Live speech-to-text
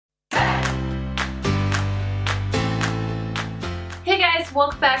guys,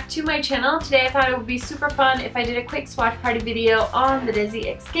 welcome back to my channel. Today I thought it would be super fun if I did a quick swatch party video on the DESI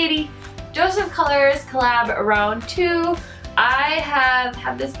x KATY Dose of Colors collab round 2. I have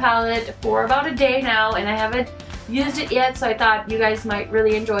had this palette for about a day now and I haven't used it yet, so I thought you guys might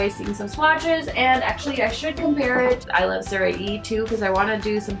really enjoy seeing some swatches, and actually I should compare it. I love Sarah E too because I want to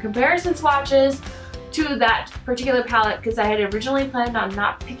do some comparison swatches to that particular palette because I had originally planned on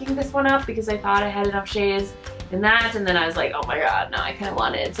not picking this one up because I thought I had enough shades in that, and then I was like, oh my god, no, I kind of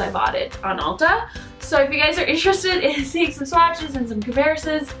want it, so I bought it on Ulta. So if you guys are interested in seeing some swatches and some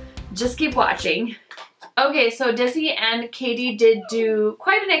comparisons, just keep watching. Okay, so DESI and KATY did do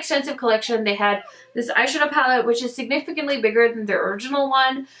quite an extensive collection. They had this eyeshadow palette, which is significantly bigger than their original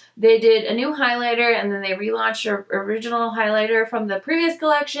one. They did a new highlighter, and then they relaunched their original highlighter from the previous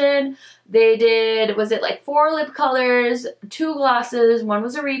collection. They did, was it like 4 lip colors, 2 glosses, 1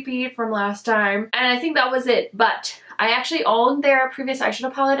 was a repeat from last time, and I think that was it. But I actually owned their previous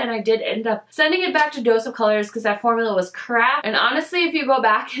eyeshadow palette and I did end up sending it back to Dose of Colors because that formula was crap. And honestly, if you go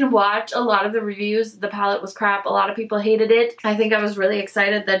back and watch a lot of the reviews, the palette was crap. A lot of people hated it. I think I was really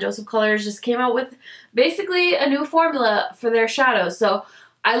excited that Dose of Colors just came out with basically a new formula for their shadows. So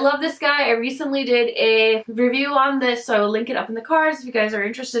I love this guy. I recently did a review on this, so I will link it up in the cards if you guys are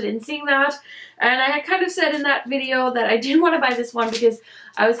interested in seeing that. And I had kind of said in that video that I didn't want to buy this one because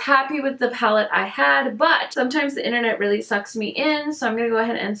I was happy with the palette I had, but sometimes the internet really sucks me in, so I'm going to go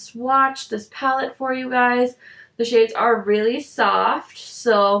ahead and swatch this palette for you guys. The shades are really soft,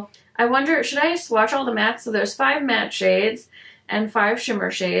 so I wonder, should I swatch all the mattes? So there's 5 matte shades and 5 shimmer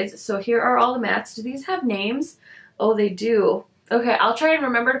shades. So here are all the mattes. Do these have names? Oh, they do. Okay, I'll try and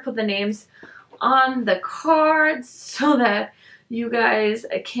remember to put the names on the cards so that you guys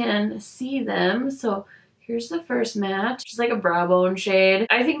can see them. So here's the first matte, just like a brow bone shade.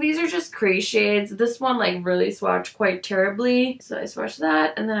 I think these are just crease shades. This one like really swatched quite terribly. So I swatched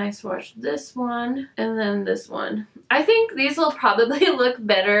that, and then I swatched this one, and then this one. I think these will probably look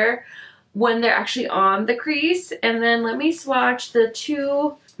better when they're actually on the crease. And then let me swatch the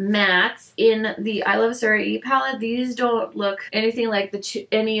 2 mattes in the I Love Sarah E palette. These don't look anything like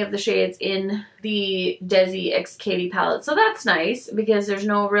any of the shades in the DESI x KATY palette, so that's nice because there's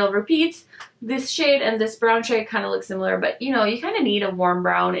no real repeats. This shade and this brown shade kind of look similar, but you know, you kind of need a warm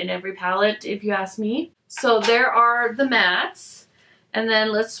brown in every palette if you ask me. So there are the mattes, and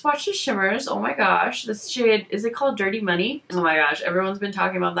then let's swatch the shimmers. Oh my gosh, this shade, is it called Dirty Money? Oh my gosh, everyone's been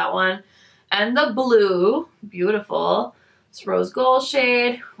talking about that one. And the blue, beautiful. This rose gold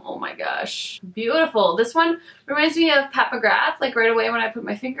shade, oh my gosh, beautiful. This one reminds me of Pat McGrath, like right away when I put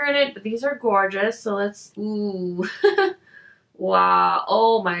my finger in it, but these are gorgeous. So let's, ooh, wow,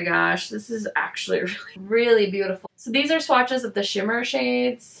 oh my gosh, this is actually really beautiful. So these are swatches of the shimmer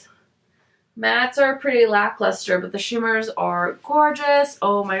shades. Mattes are pretty lackluster, but the shimmers are gorgeous.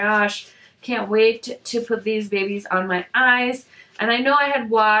 Oh my gosh, can't wait to put these babies on my eyes. And I know I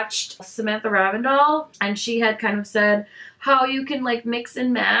had watched Samantha Ravindal, and she had kind of said how you can like mix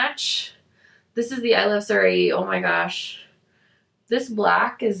and match. This is the I Love Sarah E. Oh my gosh. This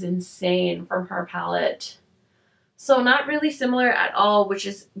black is insane from her palette. So not really similar at all, which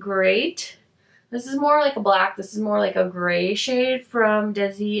is great. This is more like a black. This is more like a gray shade from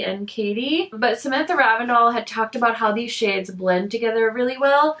DESI and KATY. But Samantha Ravindal had talked about how these shades blend together really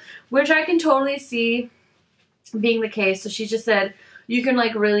well, which I can totally see being the case. So she just said you can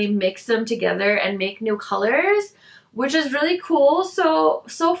like really mix them together and make new colors, which is really cool. So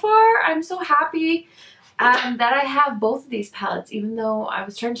far I'm so happy that I have both of these palettes, even though I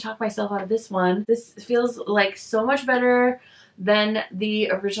was trying to talk myself out of this one. This feels like so much better than the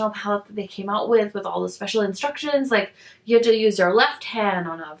original palette that they came out with all the special instructions. Like you had to use your left hand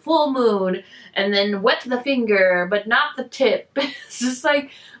on a full moon and then wet the finger but not the tip. It's just like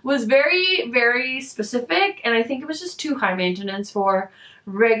was very, very specific, and I think it was just too high maintenance for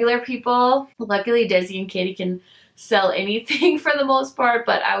regular people. Luckily DESI and KATY can sell anything for the most part,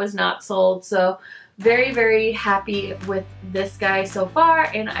 but I was not sold. So very, very happy with this guy so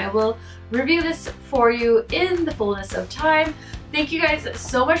far, and I will review this for you in the fullness of time. Thank you guys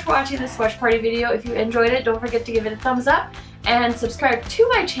so much for watching this swatch party video. If you enjoyed it, don't forget to give it a thumbs up and subscribe to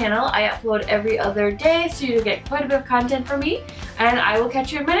my channel. I upload every other day, so you get quite a bit of content from me, and I will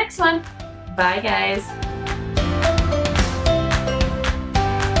catch you in my next one. Bye guys.